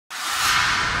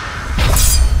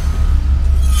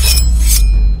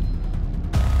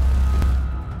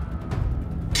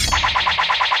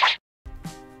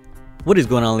What is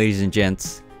going on, ladies and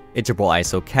gents? It's your boy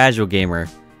ISO, casual gamer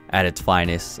at its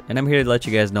finest, and I'm here to let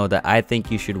you guys know that I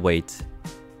think you should wait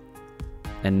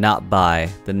and not buy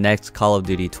the next Call of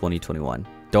Duty 2021.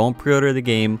 Don't pre-order the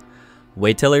game,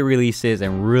 wait till it releases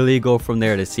and really go from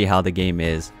there to see how the game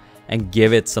is and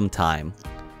give it some time.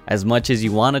 As much as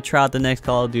you want to try out the next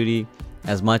Call of Duty,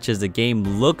 as much as the game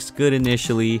looks good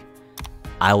initially,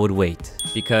 I would wait,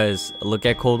 because look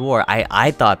at Cold War. I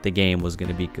thought the game was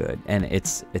gonna be good, and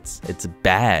it's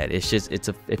bad. It's just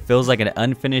it feels like an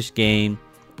unfinished game.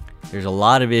 There's a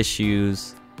lot of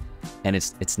issues, and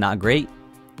it's not great.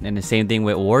 And the same thing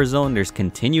with Warzone. There's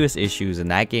continuous issues,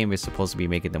 and that game is supposed to be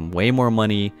making them way more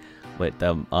money with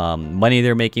the money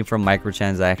they're making from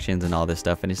microtransactions and all this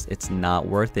stuff, and it's not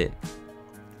worth it.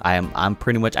 I'm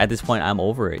pretty much at this point, I'm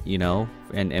over it, you know.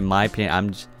 And in my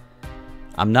opinion,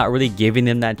 I'm not really giving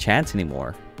them that chance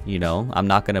anymore, you know. I'm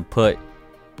not gonna put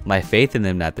my faith in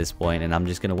them at this point, and I'm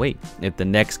just gonna wait. If the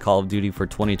next Call of Duty for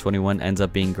 2021 ends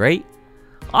up being great,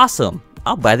 awesome,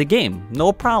 I'll buy the game,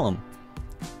 no problem.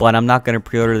 But I'm not gonna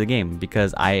pre-order the game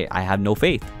because I have no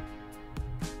faith.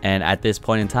 And at this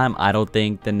point in time, I don't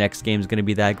think the next game is gonna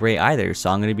be that great either. So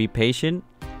I'm gonna be patient.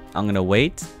 I'm gonna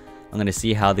wait. I'm gonna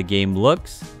see how the game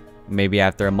looks. Maybe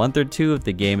after a month or two, if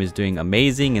the game is doing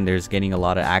amazing and there's getting a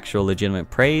lot of actual legitimate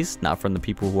praise, not from the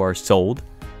people who are sold,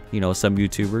 you know, some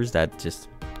YouTubers that just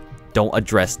don't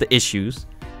address the issues,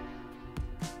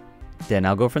 then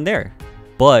I'll go from there.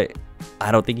 But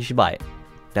I don't think you should buy it.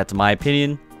 That's my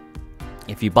opinion.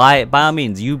 If you buy it, by all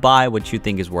means, you buy what you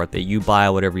think is worth it. You buy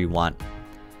whatever you want.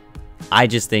 I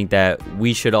just think that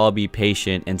we should all be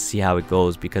patient and see how it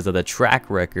goes because of the track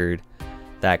record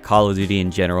that Call of Duty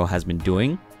in general has been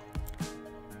doing.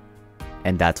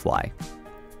 And that's why.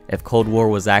 If Cold War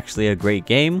was actually a great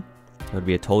game, it would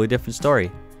be a totally different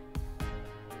story.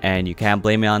 And you can't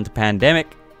blame it on the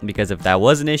pandemic, because if that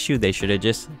was an issue, they should have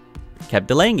just kept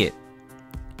delaying it.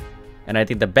 And I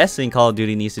think the best thing Call of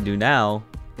Duty needs to do now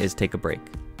is take a break.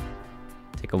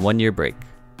 Take a 1-year break.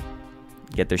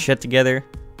 Get their shit together.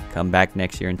 Come back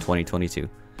next year in 2022.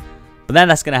 But then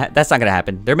that's not gonna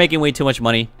happen. They're making way too much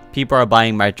money. People are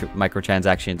buying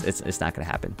microtransactions. It's not gonna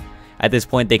happen. At this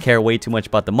point, they care way too much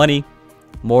about the money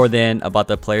more than about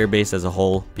the player base as a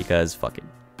whole, because fuck it.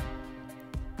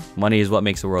 Money is what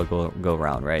makes the world go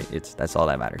round, right? That's all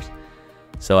that matters.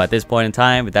 So at this point in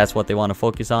time, if that's what they want to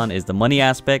focus on is the money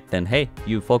aspect, then hey,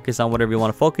 you focus on whatever you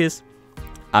want to focus.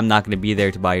 I'm not going to be there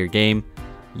to buy your game.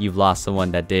 You've lost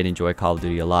someone that did enjoy Call of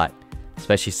Duty a lot,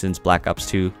 especially since Black Ops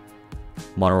 2,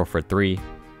 Modern Warfare 3,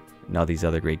 and all these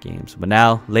other great games. But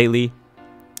now, lately,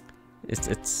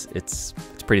 it's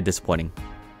pretty disappointing.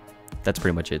 That's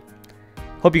pretty much it.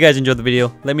 Hope you guys enjoyed the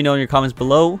video. Let me know in your comments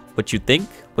below what you think,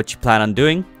 what you plan on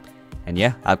doing, and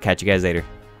yeah, I'll catch you guys later.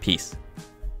 Peace.